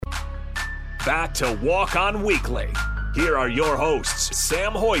back to Walk On Weekly. Here are your hosts,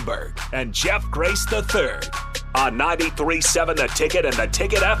 Sam Hoiberg and Jeff Grace III on 93.7 The Ticket and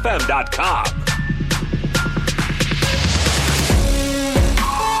theticketfm.com.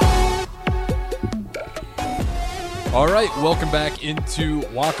 All right, welcome back into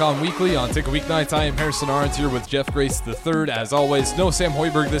Walk On Weekly on Ticket Weeknights. I am Harrison Arns here with Jeff Grace III. As always, no Sam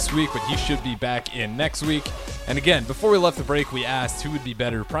Hoiberg this week, but he should be back in next week. And again, before we left the break, we asked who would be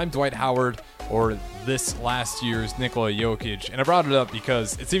better, prime Dwight Howard or this last year's Nikola Jokic. And I brought it up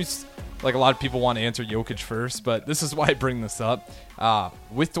because it seems like a lot of people want to answer Jokic first, but this is why I bring this up.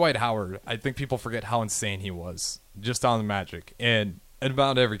 With Dwight Howard, I think people forget how insane he was just on the Magic. And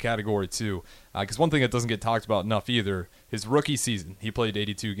about every category, too. Because one thing that doesn't get talked about enough either, his rookie season, he played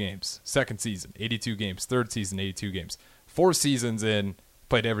 82 games. Second season, 82 games. Third season, 82 games. 4 seasons in,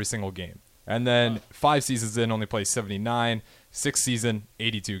 played every single game. And then 5 seasons in, only played 79. 6th season,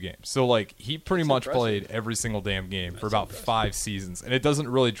 82 games. So, like, he pretty much played every single damn game for about 5 seasons. And it doesn't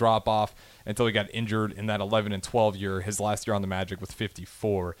really drop off until he got injured in that 11 and 12 year, his last year on the Magic with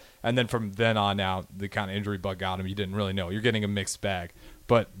 54. And then from then on out, the kind of injury bug got him. You didn't really know. You're getting a mixed bag.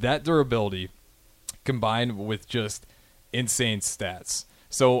 But that durability combined with just insane stats.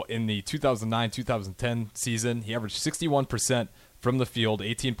 So in the 2009-2010 season, he averaged 61% from the field,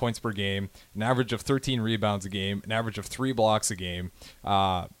 18 points per game, an average of 13 rebounds a game, an average of 3 blocks a game,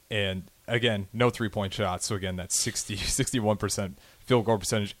 and again, no three-point shots. So again, that's 61% field goal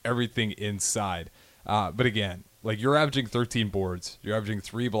percentage, everything inside. But again, like you're averaging 13 boards, you're averaging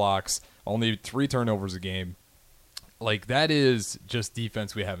 3 blocks, only 3 turnovers a game. Like that is just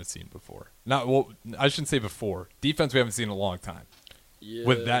defense we haven't seen before. I shouldn't say before. Defense we haven't seen in a long time. Yeah.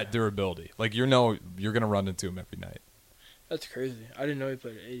 With that durability, like you're going to run into him every night. That's crazy. I didn't know he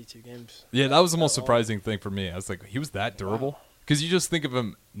played 82 games. Yeah, that was the most surprising thing for me. I was like, he was that durable? Because you just think of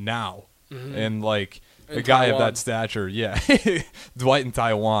him now, and like a guy of that stature. Yeah, Dwight in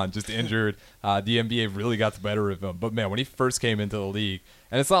Taiwan, just injured. The NBA really got the better of him. But man, when he first came into the league,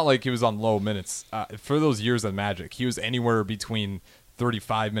 and it's not like he was on low minutes. For those years at Magic, he was anywhere between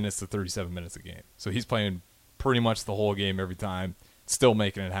 35 minutes to 37 minutes a game. So he's playing pretty much the whole game every time, still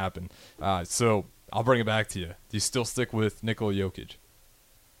making it happen. So I'll bring it back to you. Do you still stick with Nikola Jokic?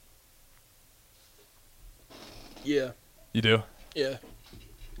 Yeah. You do? Yeah.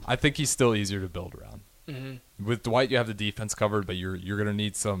 I think he's still easier to build around. Mm-hmm. With Dwight, you have the defense covered, but you're going to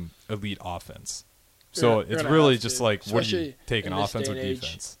need some elite offense. So it's really just like, what do you take, an offense or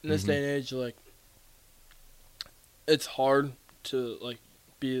defense? In this day and age, like, it's hard to like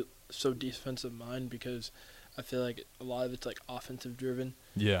be so defensive minded because I feel like a lot of it's like offensive driven.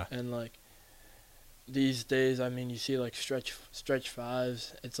 Yeah. And like these days, I mean, you see like stretch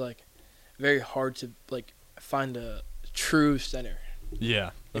fives. It's like very hard to like find a true center.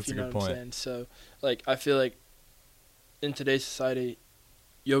 Yeah, that's a good point. What I'm saying. So like I feel like in today's society,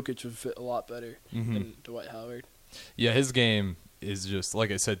 Jokic would fit a lot better than Dwight Howard. Yeah, his game is just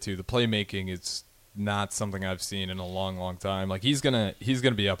like I said too. The playmaking is not something I've seen in a long, long time. Like he's gonna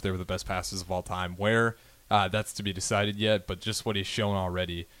be up there with the best passes of all time. Where that's to be decided yet, but just what he's shown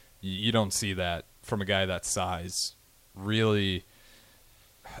already, you don't see that from a guy that size. Really,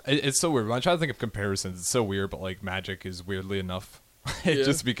 it's so weird. When I try to think of comparisons, it's so weird. But like Magic is weirdly enough,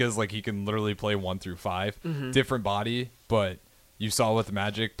 just because like he can literally play 1 through 5, different body, but. You saw with the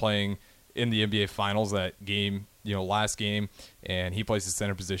Magic playing in the NBA Finals that game, last game, and he plays the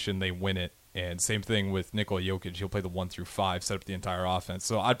center position, they win it. And same thing with Nikola Jokic. He'll play the 1 through 5, set up the entire offense.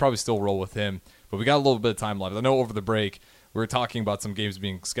 So I'd probably still roll with him. But we got a little bit of time left. I know over the break we were talking about some games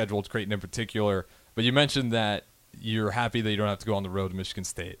being scheduled, Creighton in particular. But you mentioned that you're happy that you don't have to go on the road to Michigan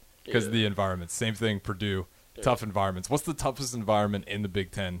State because of the environment. Same thing, Purdue. Yeah. Tough environments. What's the toughest environment in the Big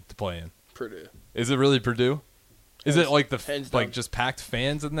Ten to play in? Purdue. Is it really Purdue? Is it like just packed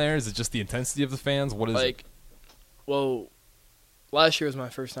fans in there? Is it just the intensity of the fans? What is it? Well, last year was my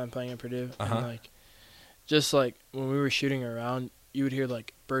first time playing at Purdue, and like, just like when we were shooting around, you would hear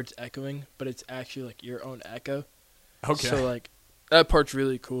like birds echoing, but it's actually like your own echo. Okay. So like that part's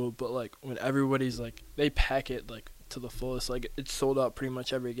really cool, but like when everybody's like they pack it like to the fullest, like it's sold out pretty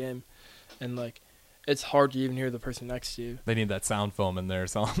much every game, and like it's hard to even hear the person next to you. They need that sound foam in there or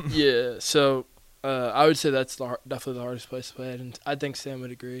something. Yeah. So. I would say that's definitely the hardest place to play at, and I think Sam would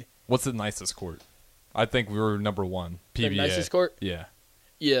agree. What's the nicest court? I think we were number 1. PBA. The nicest court? Yeah.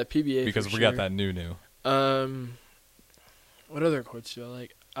 Yeah, PBA. Because we got that new. What other courts do I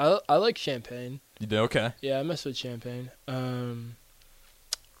like? I like Champaign. You do? Okay. Yeah, I mess with Champaign.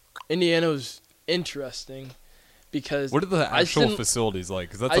 Indiana was interesting, because what are the actual facilities like?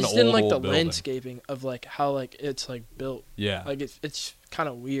 Because that's I an just old, didn't like old the building. landscaping of like how like it's like built. Yeah, like it's kind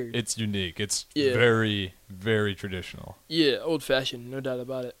of weird. It's unique. It's Yeah. very, very traditional. Yeah, old fashioned, no doubt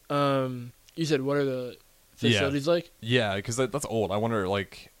about it. You said what are the facilities like? Yeah, because that's old. I wonder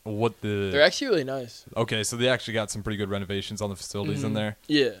like what They're actually really nice. Okay, so they actually got some pretty good renovations on the facilities in there.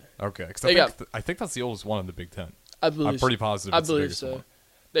 Yeah. Okay, because I think that's the oldest one in the Big Ten. I'm pretty positive. It's the biggest one.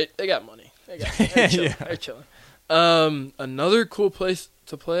 They got money. They're chilling. They're chilling. Another cool place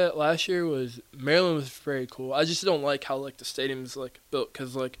to play at last year was Maryland. Was very cool. I just don't like how like the stadium's like built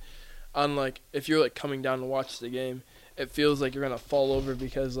because like on like if you're like coming down to watch the game, it feels like you're gonna fall over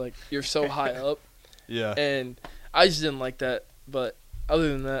because like you're so high up. Yeah. And I just didn't like that. But other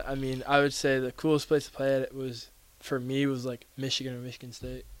than that, I mean, I would say the coolest place to play at it was for me was like Michigan or Michigan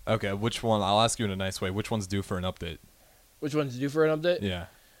State. Okay, which one? I'll ask you in a nice way. Which one's due for an update? Which one's due for an update? Yeah,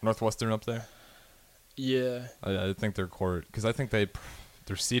 Northwestern up there. Yeah. I think their court because I think their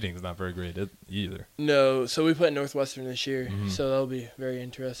seating is not very great either. No, so we played Northwestern this year, so that'll be very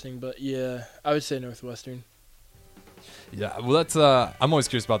interesting. But yeah, I would say Northwestern. Yeah, well, that's I'm always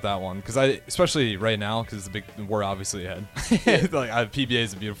curious about that one because especially right now because we're obviously ahead. Like PBA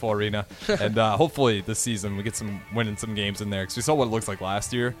is a beautiful arena, and hopefully this season we get winning some games in there because we saw what it looks like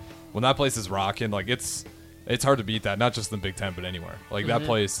last year when that place is rocking. Like it's hard to beat that, not just in the Big Ten, but anywhere. Like, that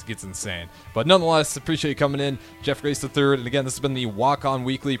place gets insane. But nonetheless, appreciate you coming in. Jeff Grace III. And again, this has been the Walk On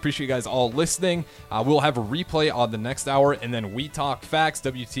Weekly. Appreciate you guys all listening. We'll have a replay on the next hour. And then We Talk Facts,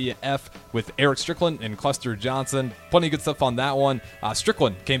 WTF, with Eric Strickland and Cluster Johnson. Plenty of good stuff on that one.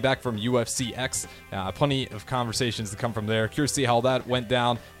 Strickland came back from UFC X. Plenty of conversations to come from there. Curious to see how that went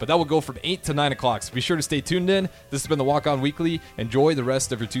down. But that will go from 8 to 9 o'clock. So be sure to stay tuned in. This has been the Walk On Weekly. Enjoy the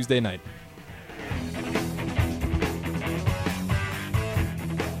rest of your Tuesday night.